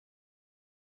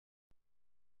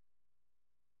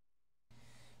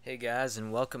Hey guys,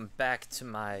 and welcome back to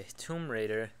my Tomb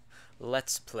Raider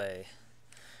Let's Play.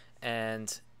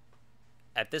 And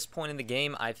at this point in the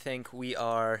game, I think we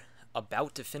are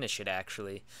about to finish it,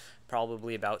 actually.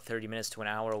 Probably about 30 minutes to an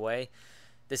hour away.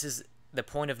 This is the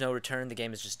point of no return, the game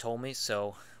has just told me,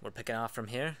 so we're picking off from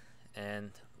here,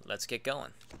 and let's get going.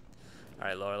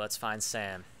 Alright, Laura, let's find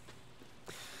Sam.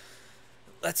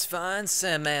 Let's find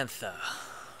Samantha.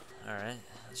 Alright,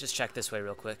 let's just check this way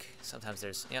real quick. Sometimes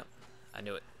there's... Yep, I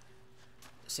knew it.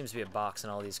 There seems to be a box in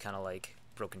all these kind of like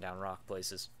broken down rock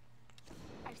places.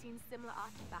 I've seen similar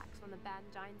artifacts from the banned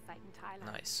giant site in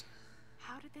Thailand. Nice.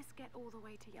 How did this get all the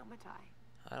way to Yamatai?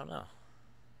 I don't know.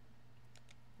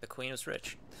 The queen was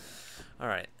rich.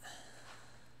 Alright.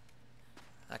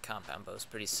 That compound bow's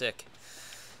pretty sick.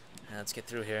 Now let's get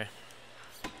through here.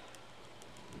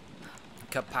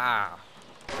 Kapow!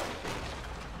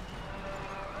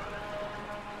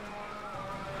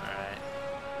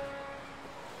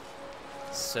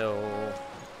 So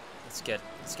let's get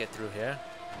through here.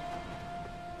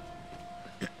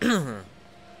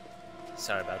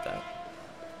 Sorry about that.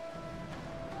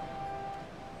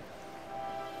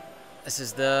 This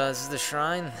is the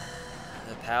shrine,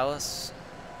 the palace.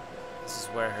 This is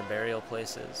where her burial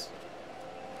place is.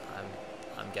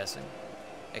 I'm guessing.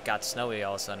 It got snowy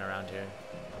all of a sudden around here.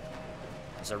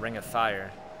 There's a ring of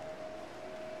fire.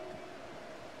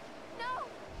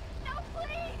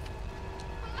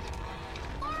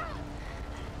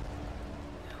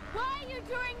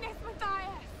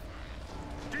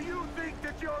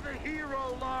 You're the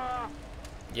hero, Lara.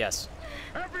 Yes.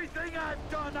 Everything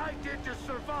I've done, I did to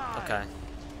survive. Okay.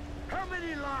 How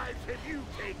many lives have you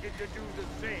taken to do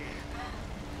the same?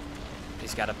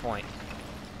 He's got a point.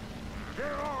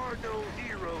 There are no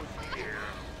heroes here.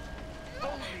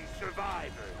 Only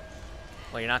survivors.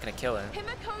 Well, you're not gonna kill her.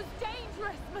 Himiko's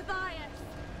dangerous, Mathias.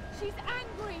 She's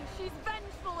angry, she's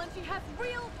vengeful, and she has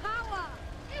real power.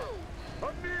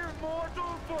 A mere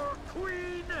mortal for a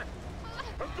queen?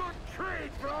 A good trade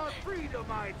for our freedom,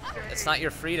 I'd say. It's not your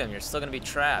freedom. You're still gonna be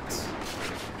trapped.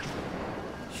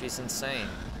 She's insane.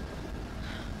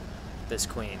 This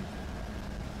queen.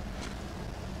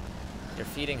 You're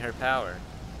feeding her power.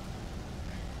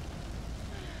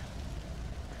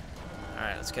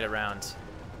 Alright, let's get around.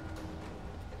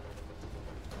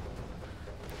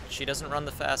 She doesn't run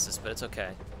the fastest, but it's okay.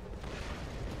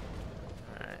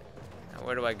 Alright. Now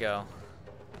where do I go?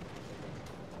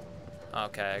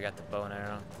 Okay, I got the bow and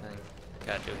arrow thing.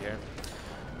 Gotta do here.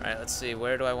 Alright, let's see.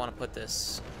 Where do I want to put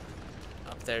this?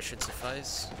 Up there should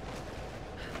suffice.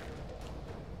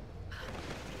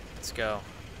 Let's go.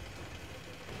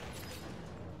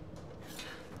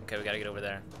 Okay, we gotta get over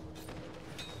there.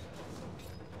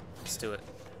 Let's do it.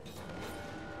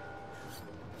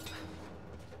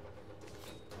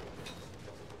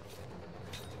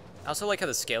 I also like how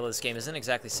the scale of this game isn't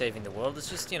exactly saving the world. It's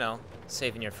just, you know,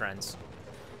 saving your friends.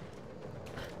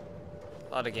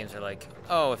 A lot of games are like,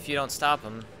 oh, if you don't stop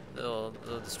them, they'll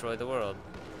destroy the world.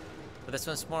 But this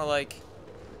one's more like,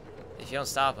 if you don't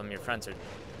stop them, your friends are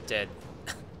dead.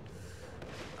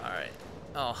 Alright.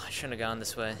 Oh, I shouldn't have gone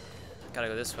this way. Gotta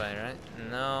go this way, right?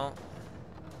 No.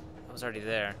 I was already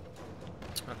there.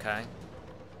 Okay.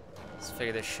 Let's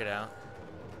figure this shit out.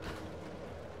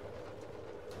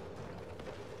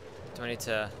 Do I need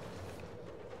to...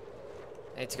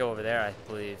 I need to go over there, I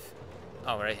believe.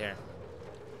 Oh, right here.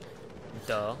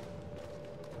 Duh.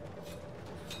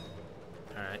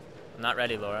 Alright. I'm not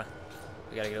ready, Laura.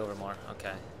 We gotta get over more.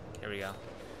 Okay. Here we go.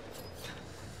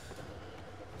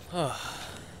 Oh.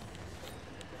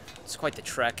 It's quite the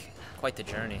trek. Quite the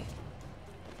journey.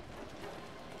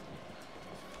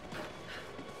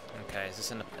 Okay, is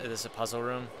this a puzzle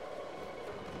room?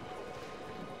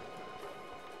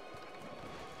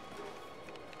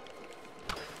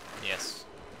 Yes.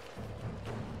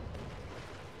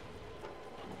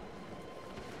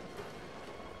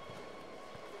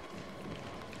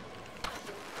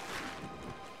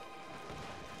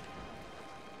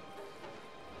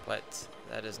 But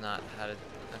that is not how to...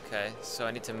 Okay, so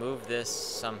I need to move this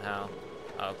somehow.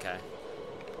 Oh, okay.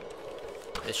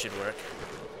 This should work.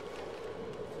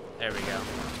 There we go.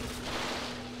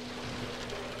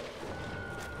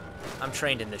 I'm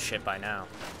trained in this shit by now.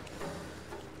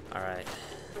 Alright.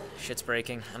 Shit's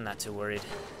breaking. I'm not too worried.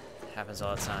 Happens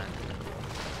all the time.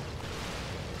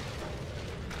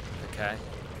 Okay.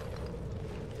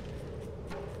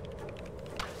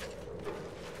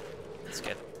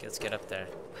 Let's get up there.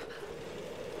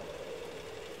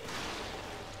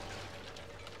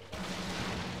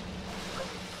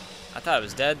 I thought I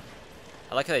was dead.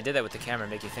 I like how they did that with the camera,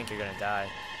 make you think you're gonna die.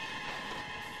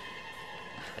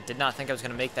 I did not think I was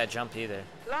gonna make that jump either.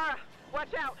 Lara,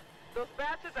 watch out! Those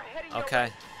bastards are heading your Okay.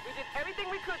 way. We did everything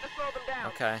we could to slow them down.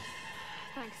 Okay.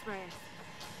 Thanks, Reyes.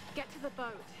 Get to the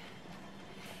boat.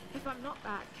 If I'm not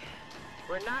back...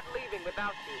 We're not leaving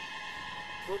without you.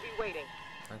 We'll be waiting.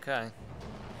 Okay.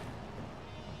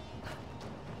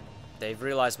 They've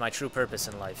realized my true purpose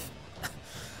in life.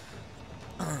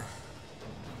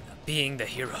 Being the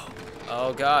hero.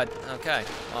 Oh god. Okay.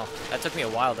 Well, that took me a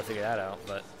while to figure that out,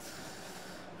 but...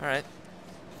 Alright.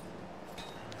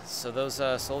 So those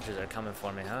soldiers are coming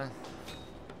for me, huh?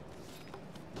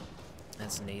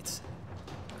 That's neat.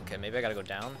 Okay, maybe I gotta go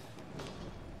down?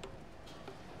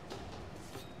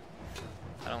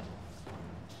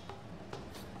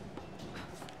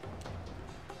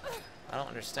 I don't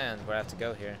understand where I have to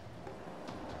go here.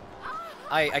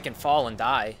 I can fall and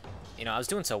die. You know, I was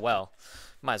doing so well.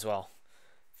 Might as well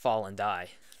fall and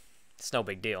die. It's no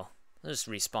big deal. I'll just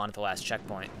respawn at the last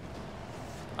checkpoint.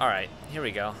 Alright, here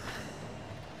we go.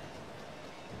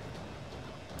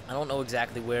 I don't know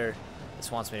exactly where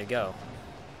this wants me to go.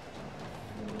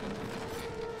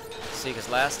 See, because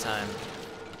last time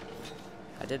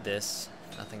I did this,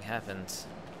 nothing happened.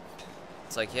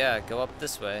 It's like, yeah, go up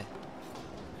this way.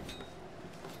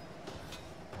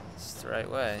 It's the right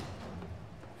way.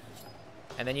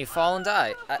 And then you fall and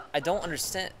die. I don't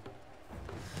understand.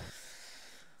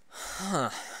 Huh.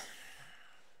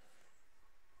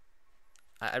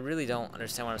 I really don't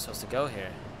understand where I'm supposed to go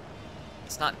here.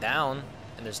 It's not down,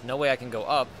 and there's no way I can go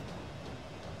up.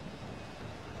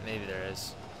 Maybe there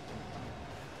is.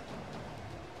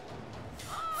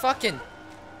 Fucking...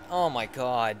 Oh my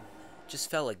god.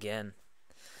 Just fell again.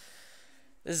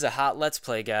 This is a hot Let's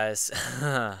Play, guys.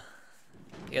 You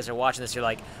guys are watching this, you're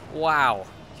like, wow,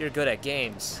 you're good at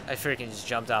games. I freaking just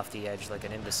jumped off the edge like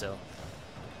an imbecile.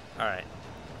 Alright.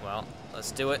 Well,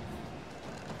 let's do it.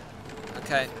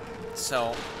 Okay.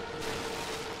 So,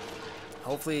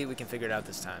 hopefully we can figure it out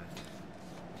this time.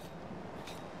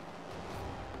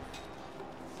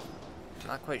 I'm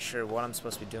not quite sure what I'm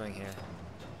supposed to be doing here.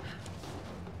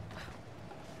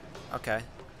 Okay,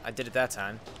 I did it that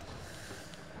time.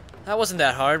 That wasn't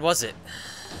that hard, was it?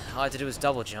 All I had to do was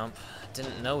double jump.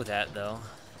 Didn't know that, though.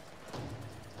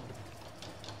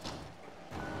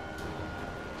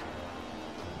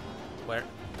 Where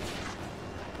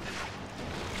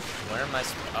am I?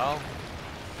 Oh,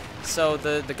 so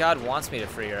the god wants me to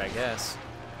free her, I guess.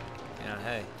 You know,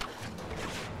 hey,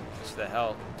 what the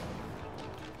hell?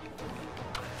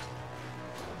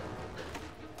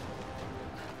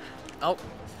 Oh,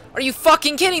 are you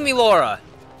fucking kidding me, Laura?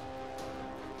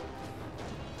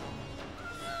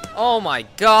 Oh my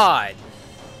god!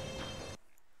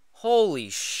 Holy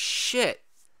shit!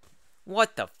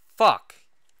 What the fuck?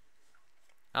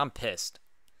 I'm pissed.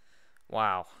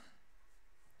 Wow.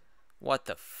 What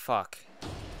the fuck?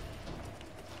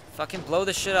 Fucking blow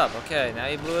this shit up. Okay, now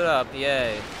you blew it up.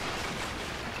 Yay.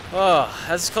 Oh,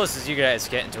 that's as close as you guys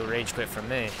get into a rage quit from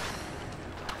me.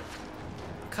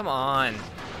 Come on.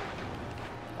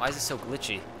 Why is it so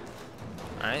glitchy?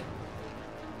 Alright.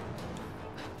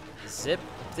 Zip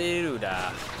de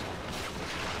doo-dah.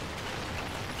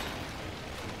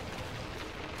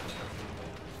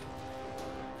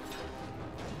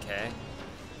 Okay.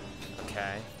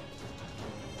 Okay.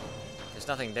 There's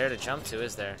nothing there to jump to,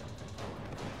 is there?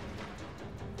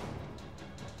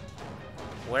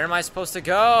 Where am I supposed to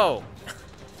go?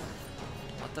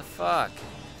 What the fuck?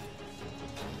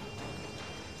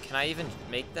 Can I even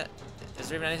make that? Is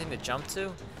there even anything to jump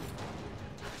to?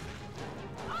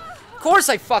 Of course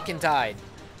I fucking died!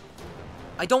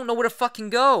 I don't know where to fucking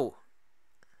go!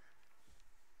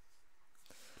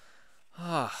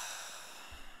 I'm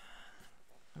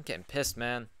getting pissed,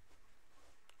 man.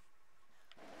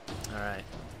 Alright.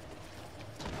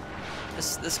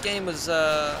 This game was,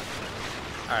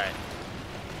 Alright.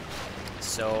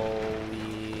 So,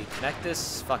 we connect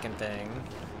this fucking thing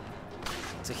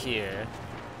to here.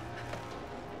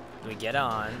 We get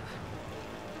on.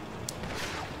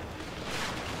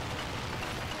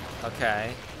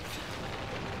 Okay.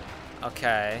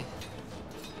 Okay.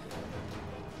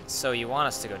 So you want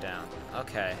us to go down.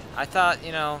 Okay. I thought,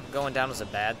 you know, going down was a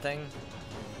bad thing.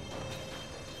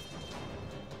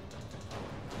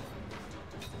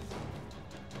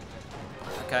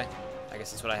 Okay. I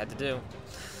guess that's what I had to do.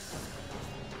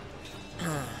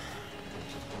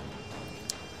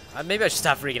 Maybe I should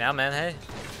stop freaking out, man, hey?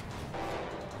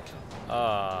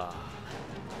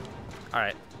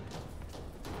 Alright.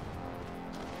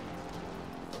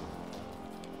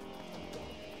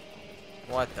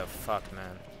 What the fuck,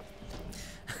 man?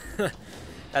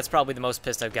 That's probably the most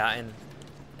pissed I've gotten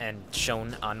and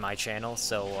shown on my channel,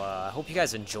 so I hope you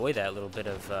guys enjoy that little bit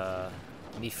of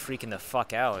me freaking the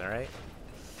fuck out, alright?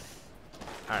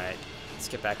 Alright, let's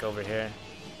get back over here.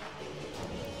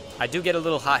 I do get a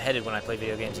little hot-headed when I play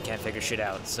video games and can't figure shit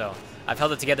out, so I've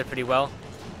held it together pretty well,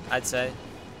 I'd say.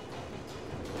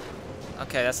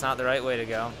 Okay, that's not the right way to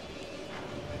go.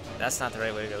 That's not the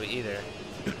right way to go either.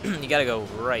 You gotta go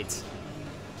right.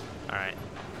 Alright.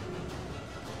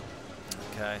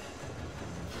 Okay.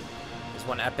 There's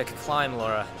one epic climb,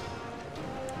 Laura.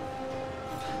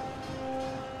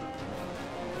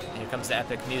 Here comes the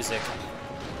epic music.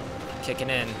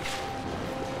 Kicking in.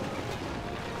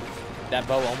 That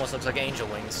bow almost looks like angel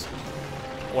wings.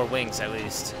 Or wings, at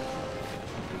least.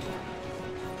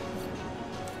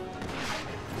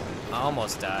 I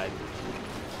almost died.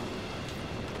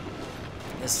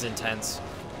 This is intense.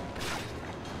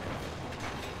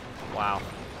 Wow.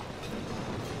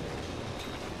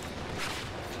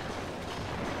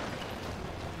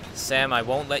 Sam, I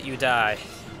won't let you die.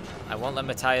 I won't let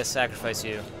Matthias sacrifice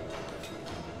you.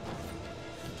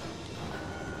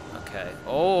 Okay.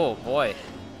 Oh, boy.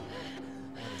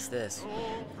 What is this?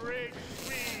 Oh, great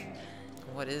queen.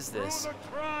 What is this? Through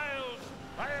the trials,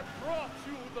 I have brought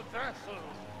you the vessel.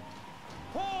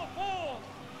 Pour forth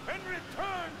and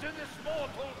return to this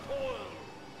mortal toil.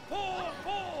 Pour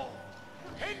forth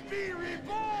and be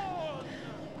reborn.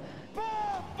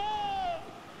 Pour forth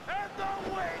and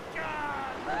awaken.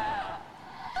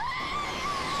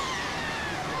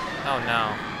 Oh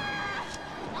no.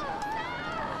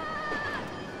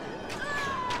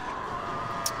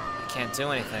 I can't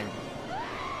do anything.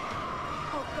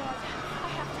 Oh God, I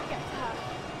have to get to her.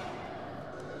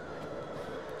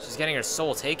 She's getting her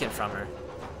soul taken from her.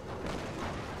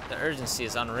 The urgency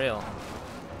is unreal.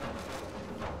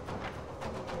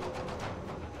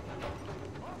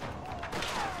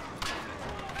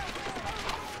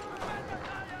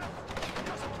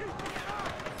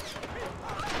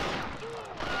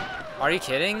 Are you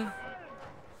kidding?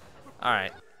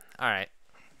 Alright. Alright.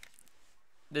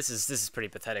 This is pretty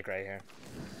pathetic right here.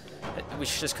 We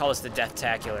should just call this the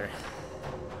Death-tacular.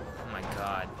 Oh my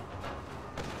god.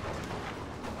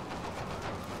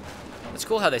 It's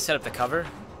cool how they set up the cover.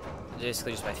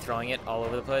 Basically just by throwing it all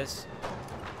over the place.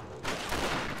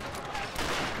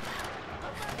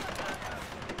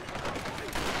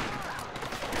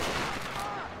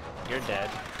 You're dead.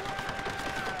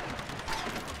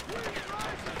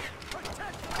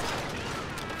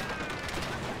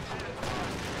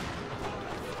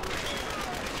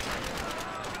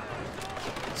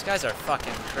 These guys are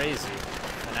fucking crazy.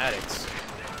 Fanatics.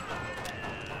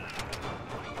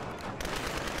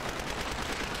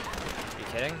 Are you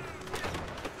kidding?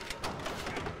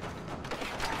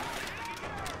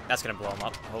 That's gonna blow him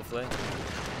up, hopefully.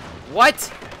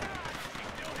 What?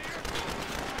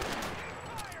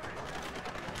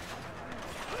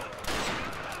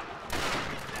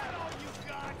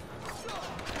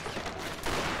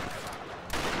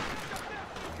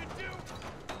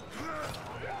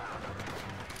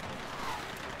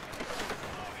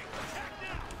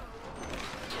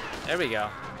 There we go.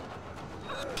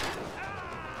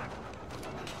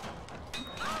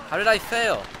 How did I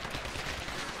fail?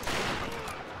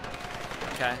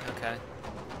 Okay, okay.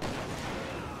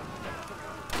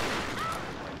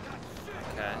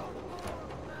 Okay.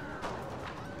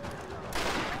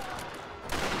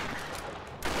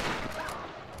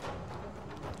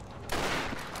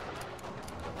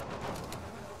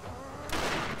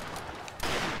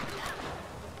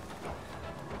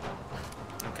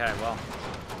 Okay, well.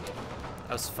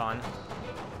 That was fun.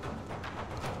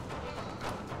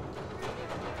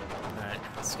 Alright,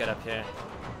 let's get up here.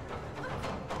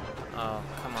 Oh,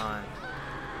 come on.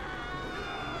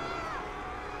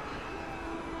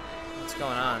 What's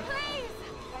going on? Please!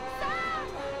 Sam!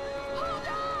 Hold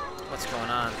on! What's going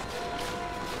on?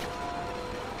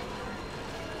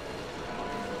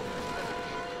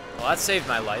 Well, that saved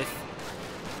my life.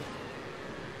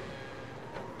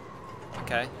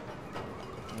 Okay.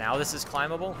 Now this is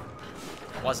climbable?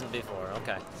 Wasn't before,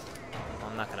 okay. Well,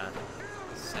 I'm not gonna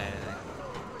say anything.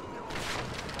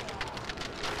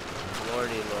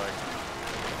 Lordy, lord.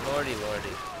 Lordy,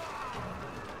 lordy.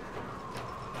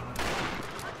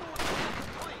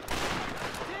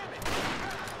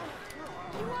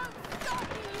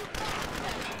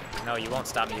 No, you won't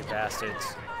stop me, you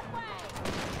bastards.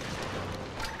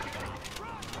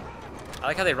 I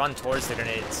like how they run towards the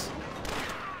grenades.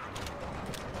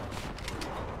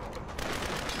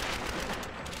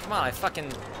 Come on, I fucking...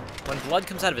 When blood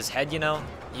comes out of his head, you know,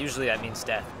 usually that means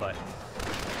death, but...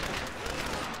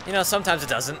 You know, sometimes it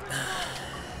doesn't.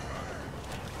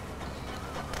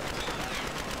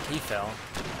 He fell.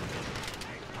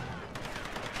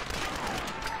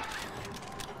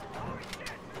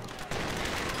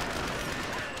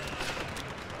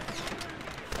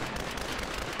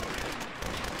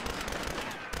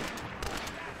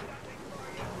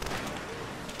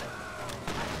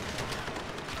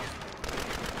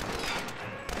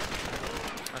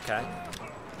 Okay.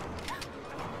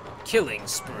 Killing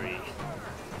spree.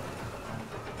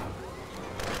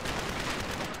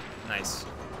 Nice.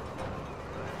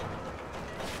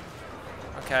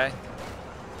 Okay.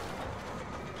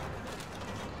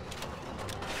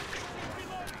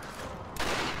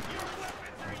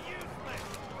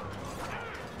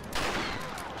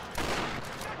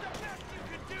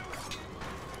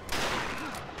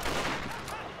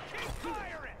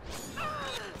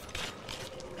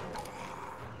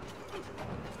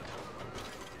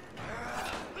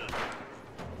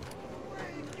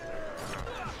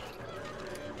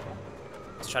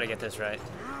 Try to get this right.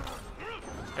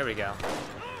 Here we go.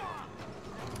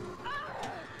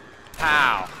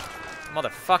 Pow!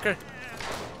 Motherfucker!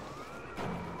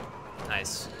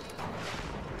 Nice.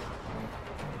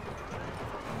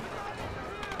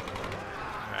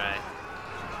 Alright.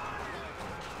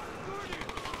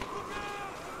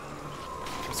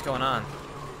 What's going on?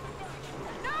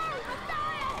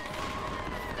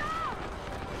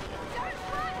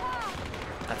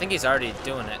 I think he's already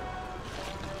doing it.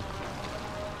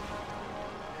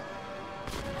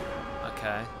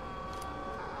 Okay.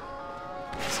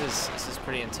 This is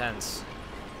pretty intense.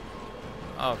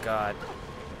 Oh god.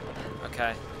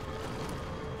 Okay.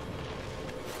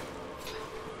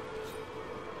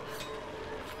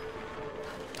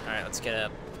 Alright, let's get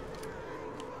up.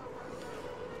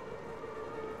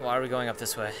 Why are we going up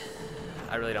this way?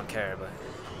 I really don't care, but...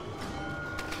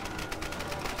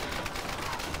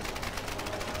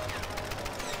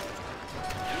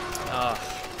 Oh.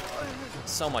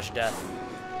 So much death.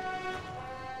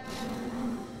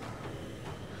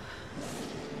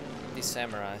 These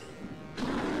samurai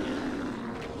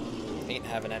ain't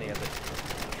having any of it.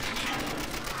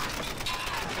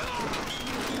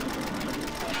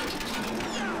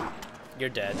 You're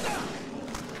dead.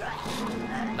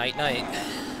 Night night.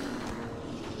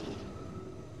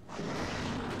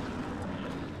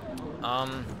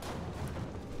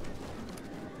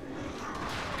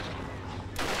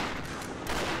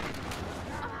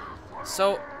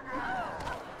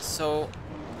 So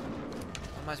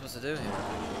what am I supposed to do here?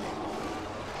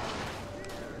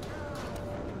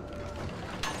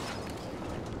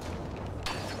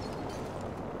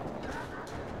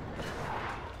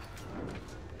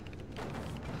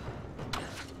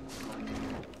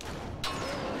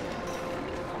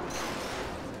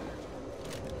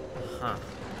 Huh.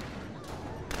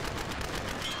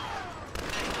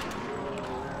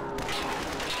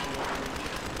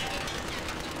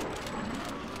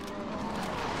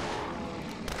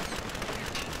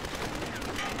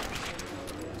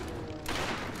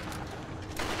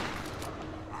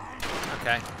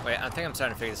 Okay, wait, I think I'm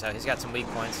starting to figure this out. He's got some weak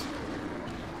points.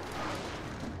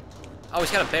 Oh,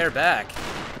 he's got a bare back.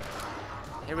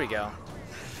 Here we go.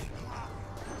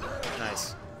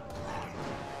 Nice.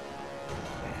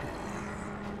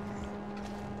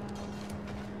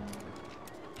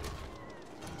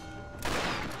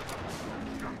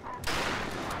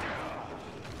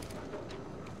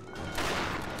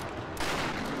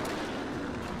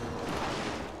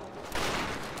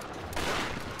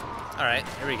 Alright,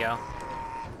 here we go.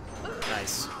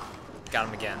 Nice. Got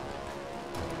him again.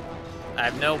 I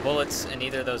have no bullets in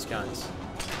either of those guns.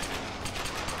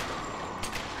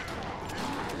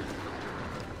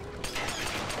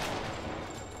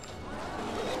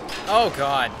 Oh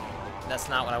god. That's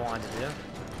not what I wanted to do.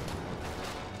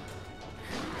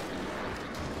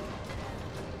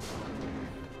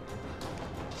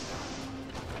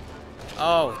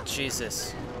 Oh,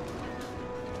 Jesus.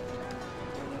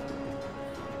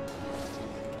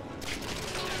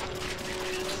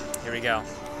 Here we go.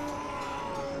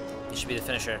 This should be the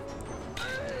finisher.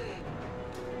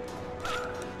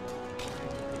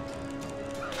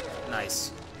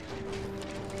 Nice.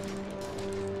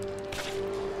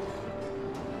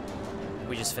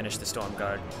 We just finished the Storm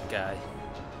Guard guy.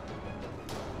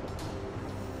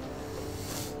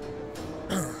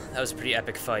 That was a pretty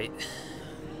epic fight.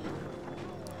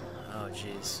 Oh,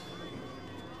 jeez.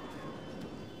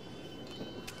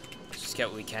 Let's just get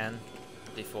what we can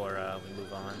before we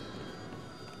move on.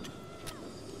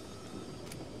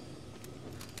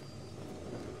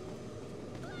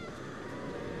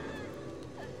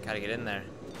 Gotta get in there.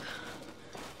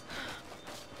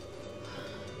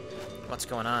 What's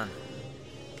going on?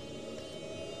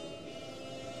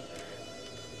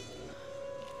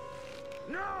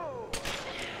 No!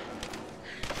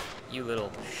 You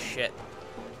little shit.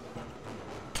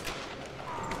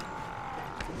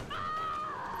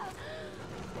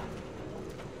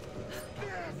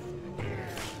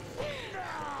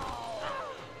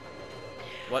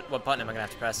 What button am I gonna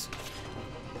have to press?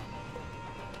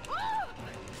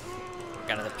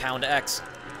 Got another pound X.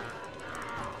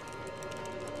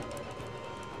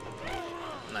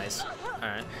 Nice.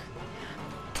 Alright.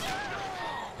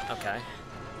 Okay.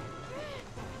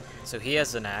 So he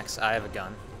has an axe, I have a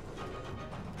gun.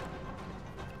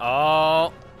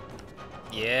 Oh!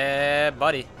 Yeah,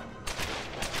 buddy.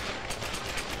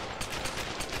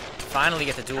 Finally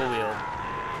get the dual wield.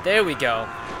 There we go.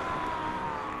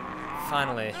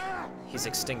 Finally, he's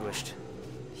extinguished.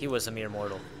 He was a mere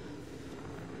mortal.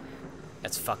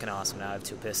 That's fucking awesome. Now I have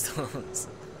 2 pistols.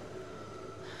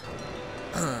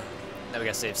 Now we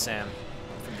gotta save Sam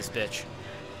from this bitch.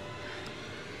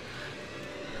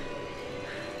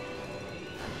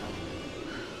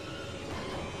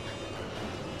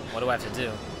 What do I have to do?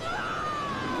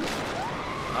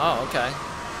 Oh, okay.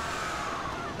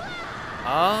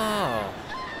 Oh.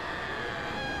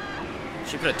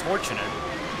 She put a torch in it.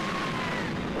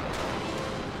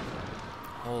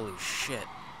 Holy shit.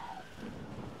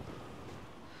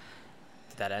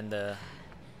 Did that end the...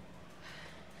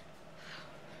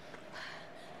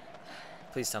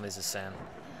 Please tell me this is Sam.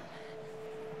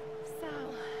 Sam.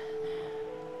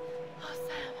 Oh,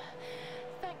 Sam.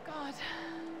 Thank God.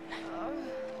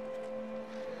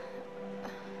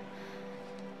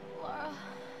 Lara.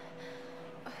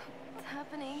 What's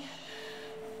happening?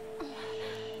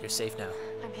 You're safe now.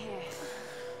 I'm here.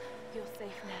 You're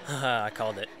safe now. I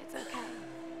called it. It's okay.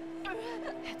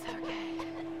 It's okay.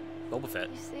 Boba Fett.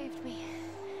 You saved me.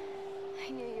 I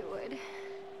knew you would.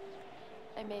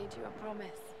 I made you a promise.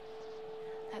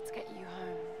 Let's get you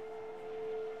home.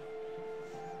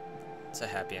 It's a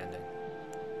happy ending.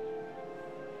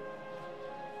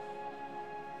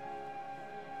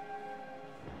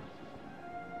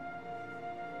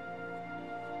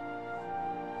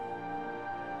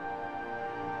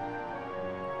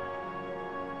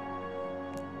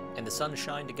 And the sun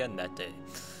shined again that day.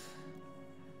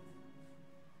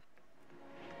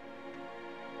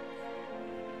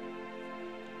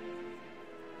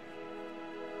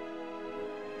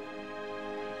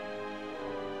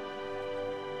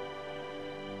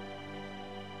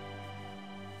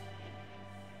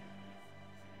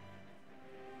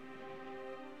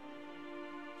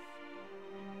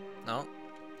 Oh,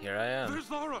 here I am. There's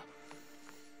Lara.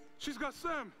 She's got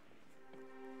Sam.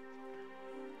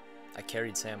 I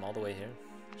carried Sam all the way here.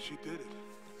 She did it.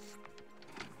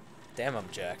 Damn, I'm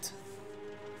jacked.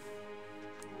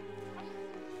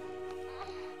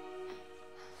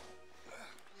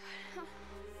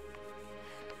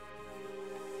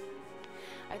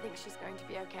 I think she's going to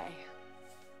be okay.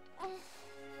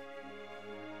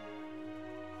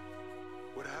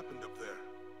 What happened up there?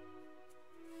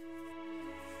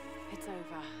 It's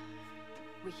over.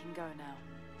 We can go now.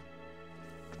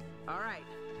 All right,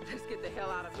 let's get the hell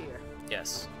out of here.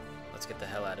 Yes, let's get the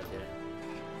hell out of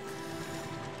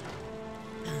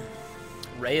here.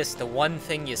 Reyes, the one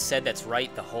thing you said that's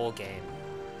right the whole game.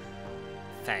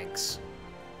 Thanks.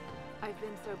 I've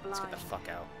been so blind. Let's get the fuck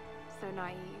out. So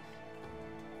naive.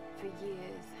 For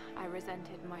years, I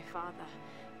resented my father,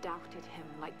 doubted him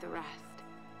like the rest.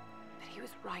 But he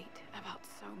was right about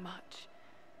so much.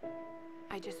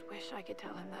 I just wish I could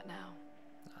tell him that now.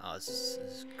 Oh,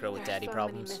 this girl with There are daddy so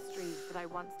problems. many mysteries that I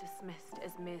once dismissed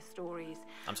as mere stories.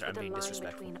 I'm sorry, I'm But being the line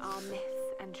disrespectful. between our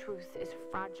myths and truth is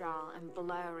fragile and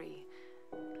blurry.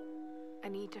 I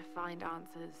need to find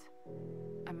answers.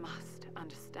 I must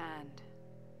understand.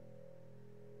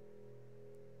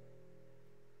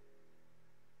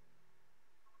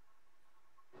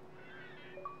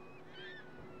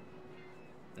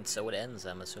 And so it ends,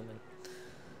 I'm assuming.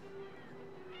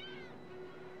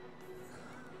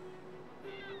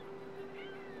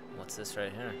 What's this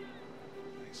right here?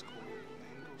 Nice cool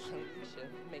angles. Alicia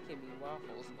making me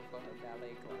waffles before her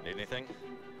ballet class. Need anything?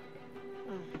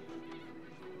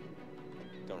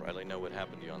 Don't really know what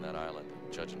happened to you on that island.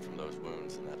 Judging from those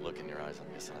wounds and that look in your eyes,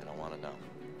 I'm guessing I don't want to know.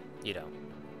 You don't.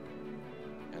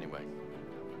 Anyway,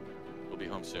 we'll be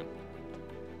home soon.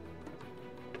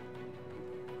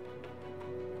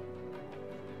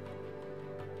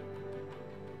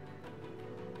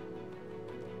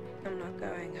 I'm not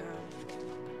going home.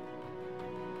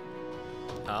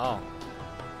 Oh.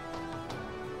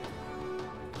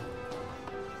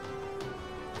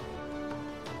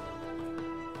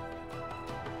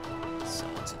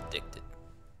 Someone's addicted.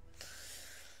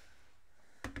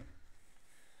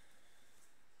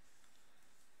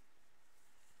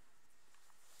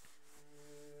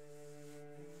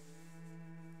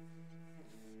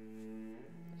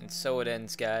 And so it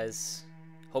ends, guys.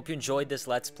 Hope you enjoyed this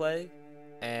Let's Play.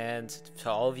 And to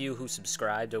all of you who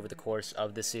subscribed over the course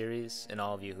of the series, and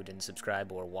all of you who didn't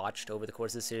subscribe or watched over the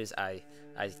course of the series, I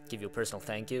give you a personal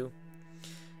thank you.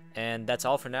 And that's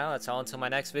all for now. That's all until my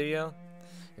next video.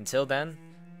 Until then,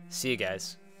 see you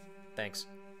guys. Thanks.